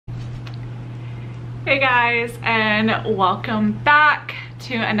Hey guys, and welcome back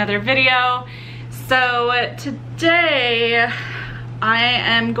to another video. So today I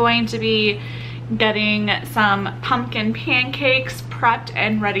am going to be getting some pumpkin pancakes prepped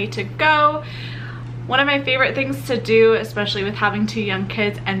and ready to go. One of my favorite things to do, especially with having 2 young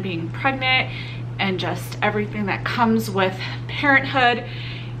kids and being pregnant and just everything that comes with parenthood,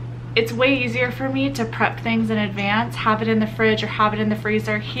 it's way easier for me to prep things in advance, have it in the fridge or have it in the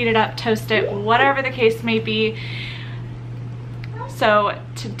freezer, heat it up, toast it, whatever the case may be. So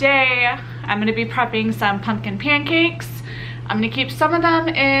today I'm going to be prepping some pumpkin pancakes. I'm going to keep some of them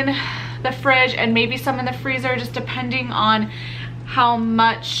in the fridge and maybe some in the freezer, just depending on how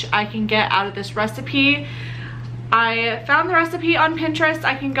much I can get out of this recipe. I found the recipe on Pinterest.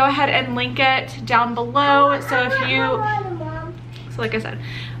 I can go ahead and link it down below. So if you, like I said,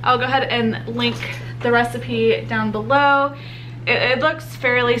 I'll go ahead and link the recipe down below. It looks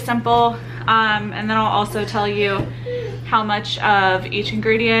fairly simple, and then I'll also tell you how much of each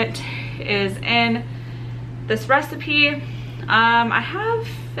ingredient is in this recipe. I have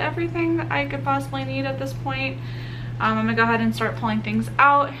everything that I could possibly need at this point. I'm gonna go ahead and start pulling things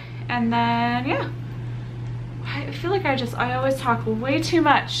out, and then yeah, I feel like I always talk way too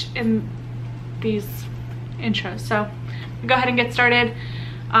much in these intros, so go ahead and get started.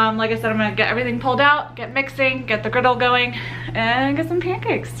 Like I said, I'm gonna get everything pulled out, get mixing, get the griddle going, and get some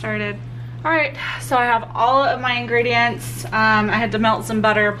pancakes started. All right, so I have all of my ingredients. I had to melt some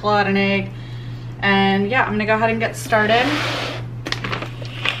butter, pull out an egg, and yeah, I'm gonna go ahead and get started.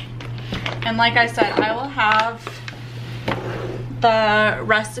 And like I said, I will have the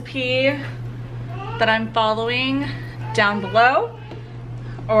recipe that I'm following down below,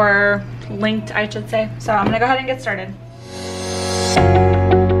 or linked, I should say. So I'm gonna go ahead and get started.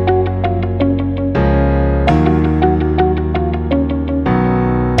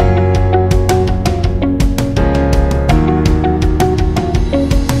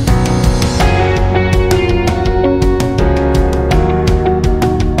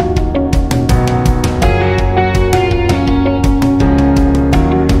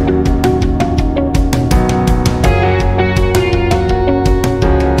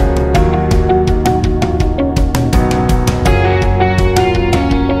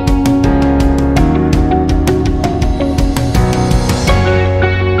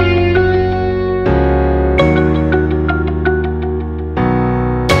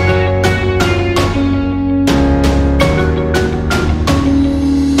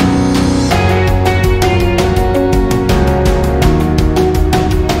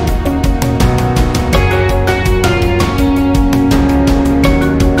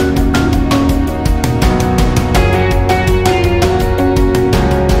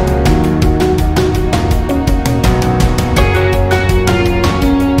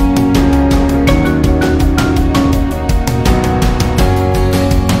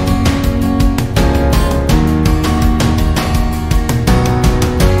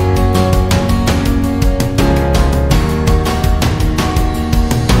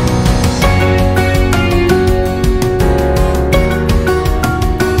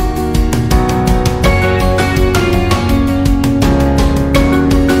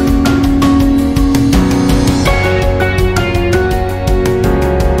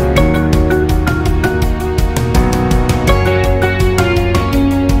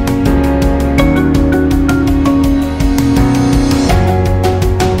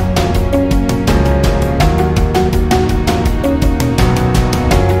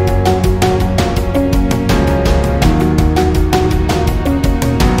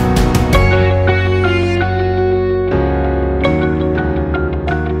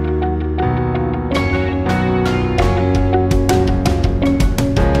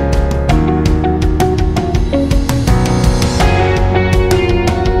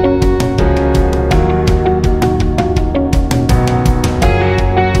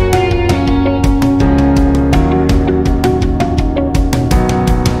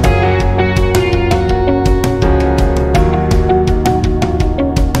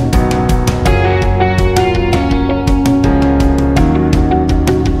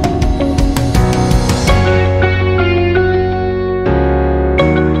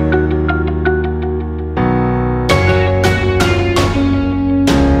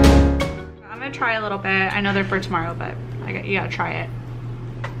 I know they're for tomorrow, but you gotta try it.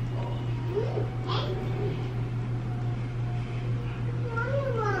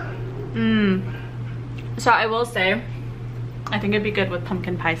 So I will say, I think it'd be good with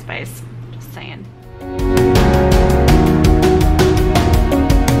pumpkin pie spice. Just saying.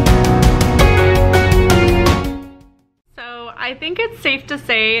 So I I think it's safe to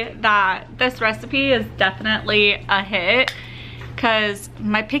say that this recipe is definitely a hit because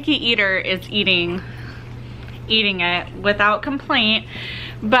my picky eater is eating it without complaint.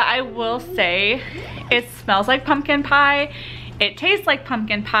 But I will say it smells like pumpkin pie, it tastes like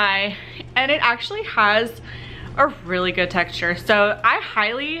pumpkin pie, and it actually has a really good texture. So I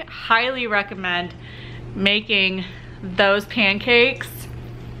highly recommend making those pancakes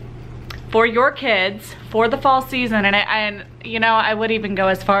for your kids for the fall season. And you know, I would even go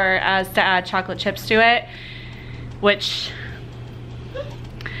as far as to add chocolate chips to it, which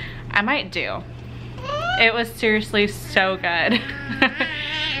I might do. It was seriously so good.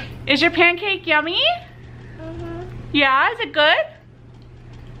 Is your pancake yummy? Mm-hmm. Yeah, is it good?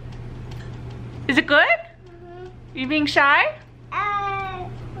 Is it good? Mm-hmm. You being shy?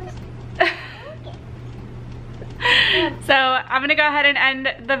 So I'm gonna go ahead and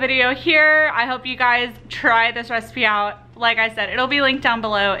end the video here. I hope you guys try this recipe out. Like I said, it'll be linked down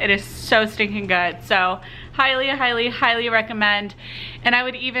below. It is so stinking good. So highly recommend. And I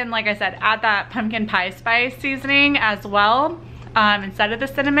would even, like I said, add that pumpkin pie spice seasoning as well instead of the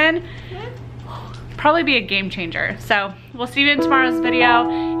cinnamon. Probably be a game changer. So we'll see you in tomorrow's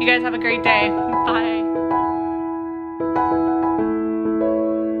video. You guys have a great day. Bye.